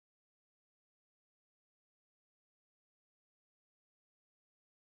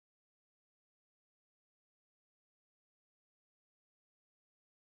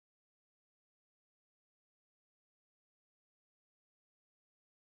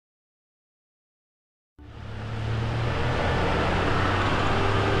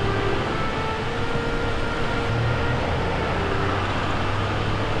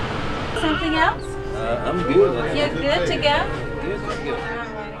you're good to go.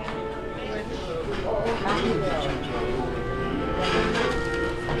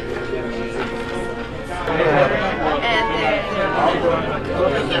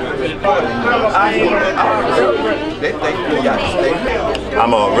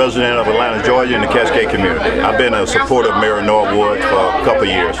 I'm a resident of Atlanta, Georgia, in the Cascade community. I've been a supporter of Mayor Norwood for a couple of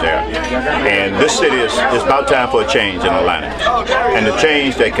years now. And this city it's about time for a change in Atlanta. And the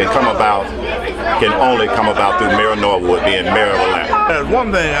change that can come about can only come about through Mayor Norwood being Mayor of Atlanta. There's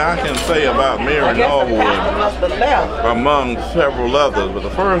one thing I can say about Mayor Norwood, among several others, but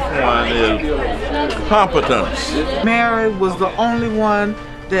the first one is competence. Mary was the only one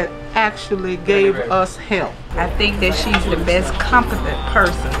that actually gave us help. I think that she's the best competent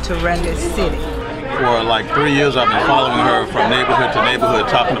person to run this city. For like 3 years I've been following her from neighborhood to neighborhood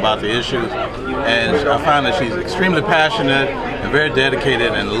talking about the issues, and I find that she's extremely passionate and very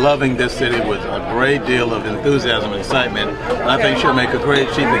dedicated and loving this city with a great deal of enthusiasm and excitement. And I think she'll make a great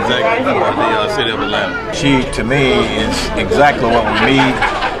chief executive for the city of Atlanta. She, to me, is exactly what we need.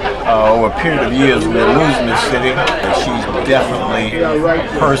 Over a period of years, we're losing this city, and she's definitely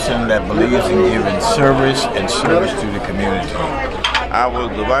a person that believes in giving service and service to the community. I was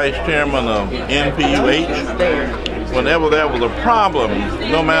the vice chairman of NPUH. Whenever there was a problem,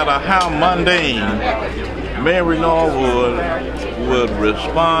 no matter how mundane, Mary Norwood would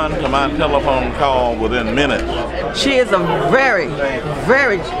respond to my telephone call within minutes. She is a very,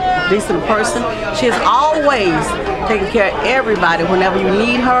 very decent person. She is always taking care of everybody whenever you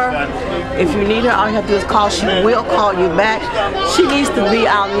need her. If you need her, all you have to do is call. She will call you back. She needs to be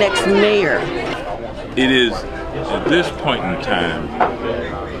our next mayor. It is at this point in time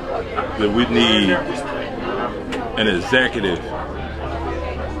that we need an executive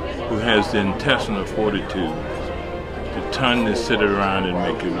who has the intestinal fortitude to turn this city around and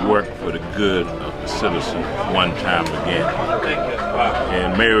make it work for the good of the citizen one time again.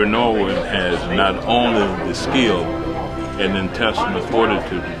 And Mayor Norwood has not only the skill and intestinal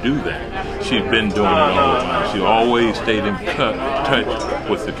fortitude to do that, she's been doing it all the time. She always stayed in touch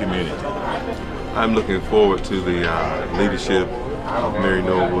with the community. I'm looking forward to the leadership of Mary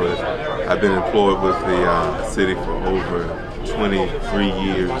Norwood. I've been employed with the city for over 23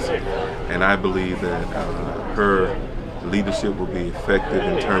 years, and I believe that her leadership will be effective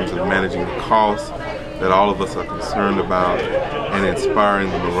in terms of managing the costs that all of us are concerned about and inspiring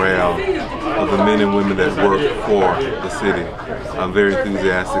the morale of the men and women that work for the city. I'm very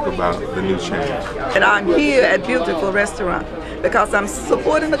enthusiastic about the new change. And I'm here at Beautiful Restaurant because I'm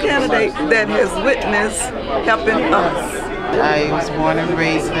supporting a candidate that has witnessed helping us. I was born and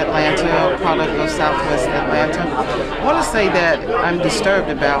raised in Atlanta, a product of Southwest Atlanta. I want to say that I'm disturbed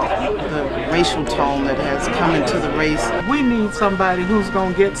about the racial tone that has come into the race. We need somebody who's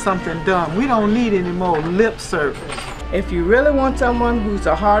going to get something done. We don't need any more lip service. If you really want someone who's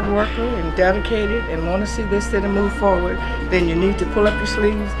a hard worker and dedicated and want to see this city move forward, then you need to pull up your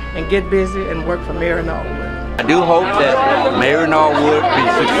sleeves and get busy and work for Mayor Norwood. I do hope that Mayor Norwood be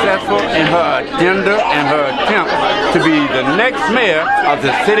successful in her agenda and her attempt to be the next mayor of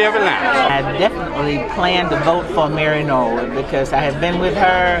the city of Atlanta. I definitely plan to vote for Mary Norwood because I have been with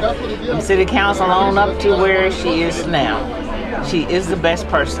her from city council on up to where she is now. She is the best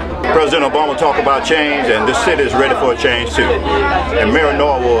person. President Obama talked about change, and this city is ready for a change too. And Mayor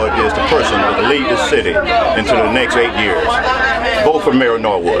Norwood is the person to lead this city into the next 8 years. Vote for Mayor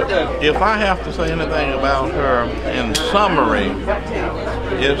Norwood. If I have to say anything about her in summary,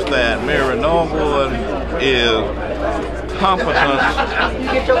 it's that Mayor Norwood is competence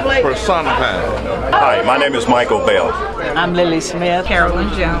personified. Hi, my name is Michael Bell. I'm Lily Smith. Carolyn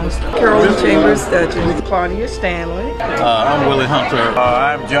Jones. Carolyn Chambers Dutton. Claudia Stanley. I'm Willie Hunter.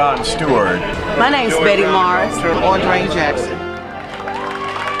 I'm John Stewart. My name's Betty Morris. Audrey Jackson.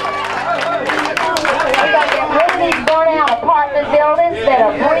 These burnt-out apartment buildings that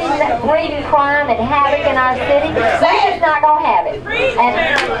are breeding crime and havoc in our city, we're just not going to have it. And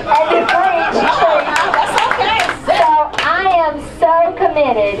you preach. So I am so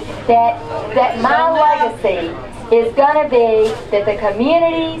committed that my legacy is going to be that the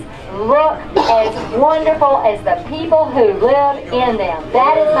communities look as wonderful as the people who live in them.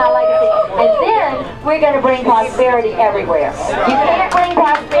 That is my legacy. And then we're going to bring prosperity everywhere. You can't bring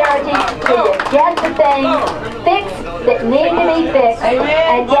prosperity till you get the things fixed that need to be fixed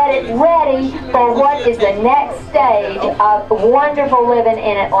and get it ready for what is the next stage of wonderful living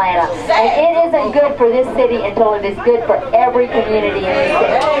in Atlanta. And it isn't good for this city until it is good for every community in the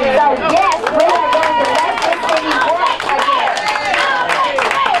city. So yes, we